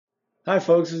Hi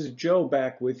folks, this is Joe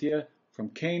back with you from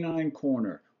Canine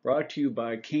Corner, brought to you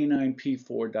by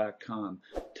caninep4.com.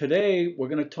 Today we're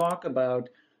going to talk about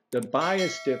the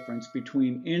bias difference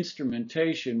between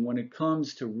instrumentation when it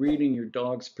comes to reading your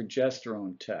dog's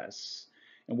progesterone tests.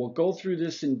 And we'll go through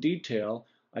this in detail.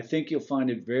 I think you'll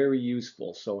find it very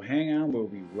useful. So hang on, we'll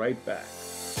be right back.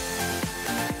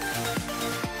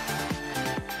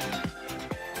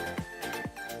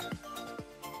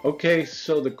 Okay,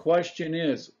 so the question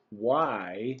is,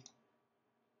 why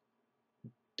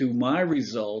do my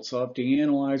results off the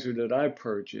analyzer that I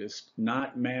purchased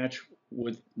not match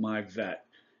with my vet?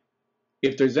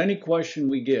 If there's any question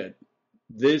we get,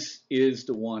 this is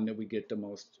the one that we get the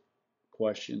most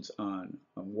questions on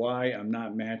why I'm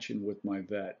not matching with my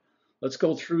vet. Let's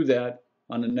go through that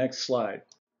on the next slide.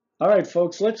 All right,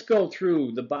 folks, let's go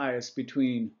through the bias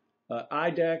between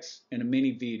Idexx and a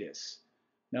mini Vidas.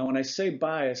 Now, when I say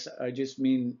bias, I just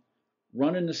mean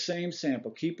running the same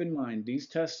sample. Keep in mind, these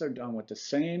tests are done with the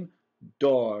same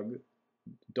dog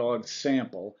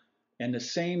sample, and the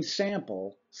same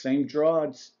sample, same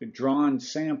drawn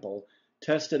sample,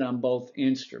 tested on both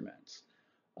instruments.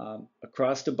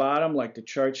 Across the bottom, like the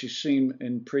charts you've seen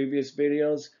in previous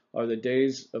videos, are the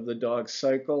days of the dog's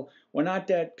cycle. We're not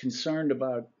that concerned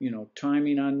about,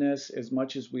 timing on this as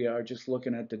much as we are just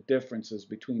looking at the differences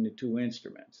between the two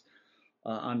instruments.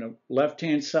 On the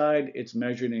left-hand side, it's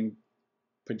measured in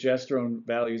progesterone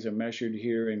values are measured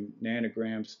here in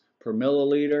nanograms per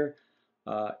milliliter.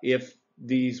 If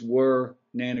these were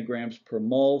nanograms per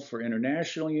mole for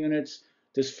international units,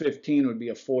 this 15 would be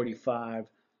a 45,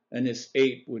 and this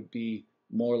 8 would be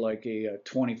more like a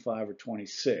 25 or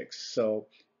 26. So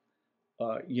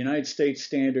United States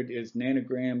standard is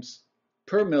nanograms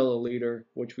per milliliter,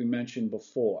 which we mentioned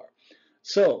before.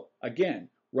 So again,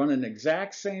 run an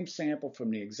exact same sample from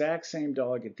the exact same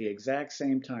dog at the exact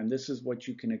same time. This is what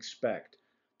you can expect.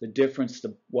 The difference,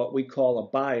 what we call a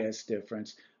bias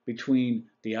difference between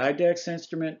the Idexx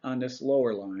instrument on this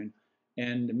lower line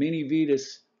and the mini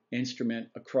Vidas instrument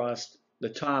across the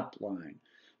top line.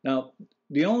 Now,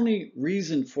 the only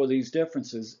reason for these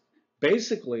differences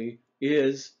basically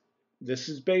is,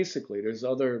 there's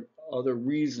other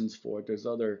reasons for it. There's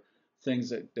other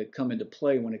things that come into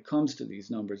play when it comes to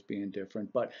these numbers being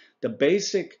different. But the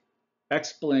basic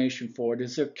explanation for it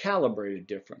is they're calibrated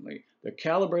differently. They're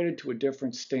calibrated to a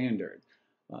different standard.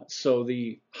 So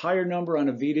the higher number on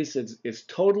a Vidas is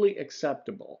totally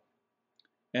acceptable,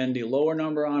 and the lower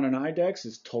number on an Idexx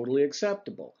is totally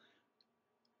acceptable.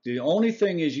 The only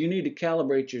thing is you need to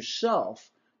calibrate yourself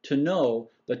to know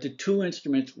that the two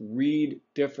instruments read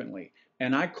differently.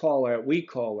 And we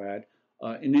call that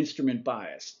an instrument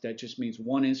bias. That just means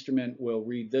one instrument will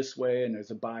read this way and there's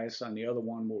a bias on the other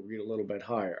one will read a little bit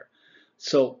higher.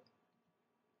 So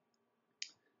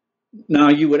now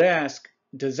you would ask,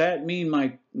 does that mean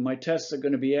my tests are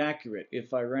going to be accurate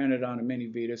if I ran it on a mini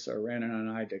Vidas or ran it on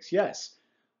an Idexx? Yes.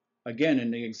 Again, in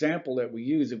the example that we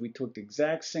use, if we took the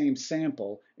exact same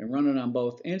sample and run it on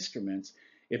both instruments,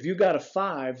 if you got a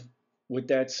 5 with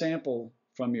that sample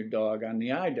from your dog on the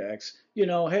Idexx,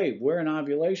 hey, we're an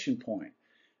ovulation point.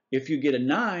 If you get a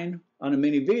 9 on a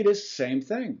mini Vidas, same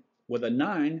thing. With a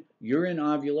 9, you're in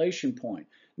ovulation point.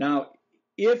 Now,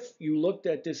 if you looked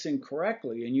at this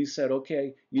incorrectly and you said,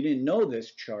 okay, you didn't know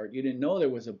this chart, you didn't know there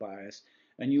was a bias,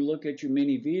 and you look at your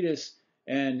mini Vidas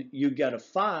and you got a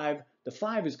 5, the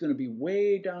 5 is going to be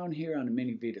way down here on the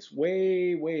mini Vidas,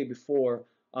 way, way before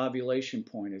ovulation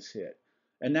point is hit.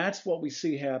 And that's what we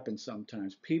see happen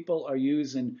sometimes. People are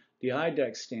using the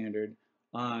Idexx standard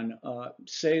on,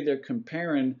 say they're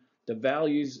comparing the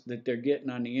values that they're getting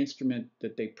on the instrument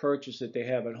that they purchase that they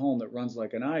have at home that runs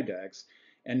like an Idexx,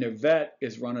 and their vet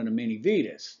is running a mini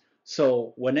Vidas.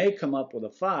 So when they come up with a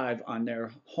 5 on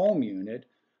their home unit,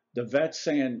 the vet's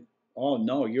saying, oh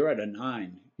no, you're at a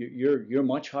 9. You're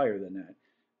much higher than that.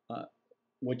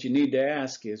 What you need to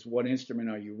ask is, what instrument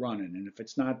are you running? And if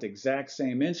it's not the exact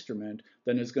same instrument,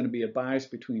 then there's going to be a bias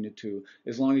between the two.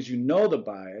 As long as you know the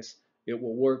bias, it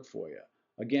will work for you.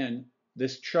 Again,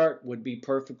 this chart would be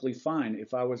perfectly fine.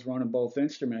 If I was running both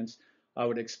instruments, I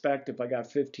would expect if I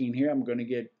got 15 here, I'm going to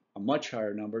get a much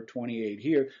higher number, 28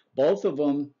 here. Both of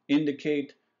them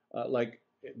indicate, like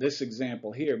this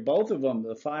example here, both of them,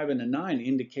 the 5 and the 9,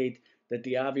 indicate that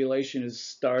the ovulation has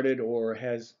started or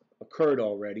has occurred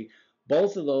already.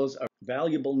 Both of those are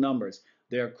valuable numbers.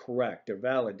 They're correct. They're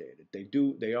validated.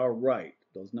 They are right.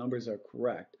 Those numbers are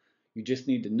correct. You just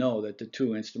need to know that the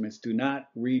two instruments do not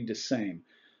read the same.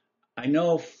 I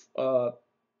know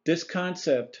this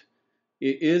concept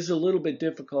is a little bit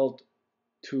difficult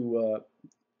to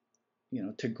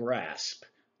to grasp.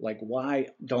 Like, why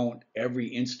doesn't every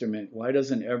instrument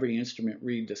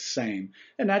read the same?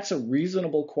 And that's a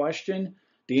reasonable question.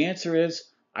 The answer is,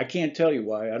 I can't tell you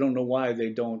why. I don't know why they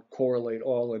don't correlate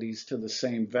all of these to the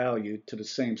same value, to the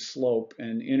same slope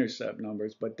and intercept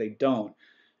numbers, but they don't.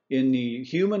 In the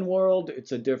human world,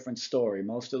 it's a different story.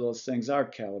 Most of those things are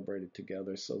calibrated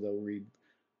together, so they'll read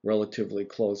relatively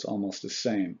close, almost the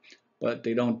same. But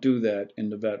they don't do that in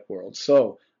the vet world.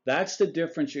 So that's the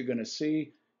difference you're going to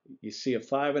see. You see a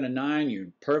 5 and a 9, you're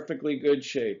in perfectly good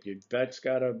shape. Your vet's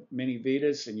got a mini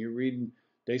Vidas, and you're reading,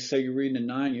 they say you're reading a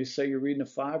 9, you say you're reading a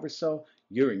 5 or so,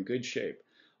 you're in good shape.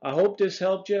 I hope this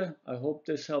helped you. I hope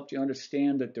this helped you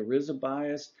understand that there is a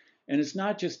bias. And it's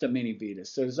not just a mini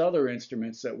Vidas. There's other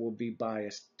instruments that will be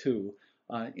biased too,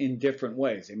 in different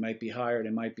ways. They might be higher, they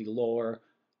might be lower.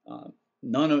 Uh,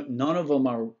 none of them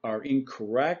are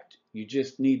incorrect. You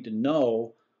just need to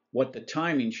know what the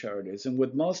timing chart is. And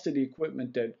with most of the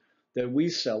equipment that we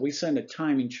sell, we send a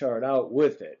timing chart out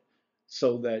with it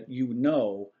so that you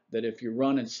know that if you're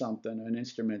running something, an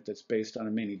instrument that's based on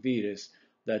a mini Vidas,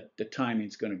 that the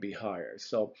timing's going to be higher.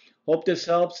 So hope this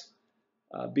helps.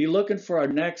 Be looking for our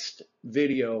next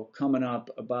video coming up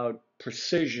about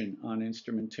precision on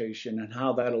instrumentation and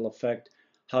how that'll affect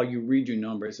how you read your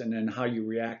numbers and then how you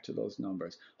react to those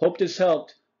numbers. Hope this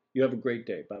helped. You have a great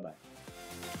day.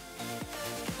 Bye-bye.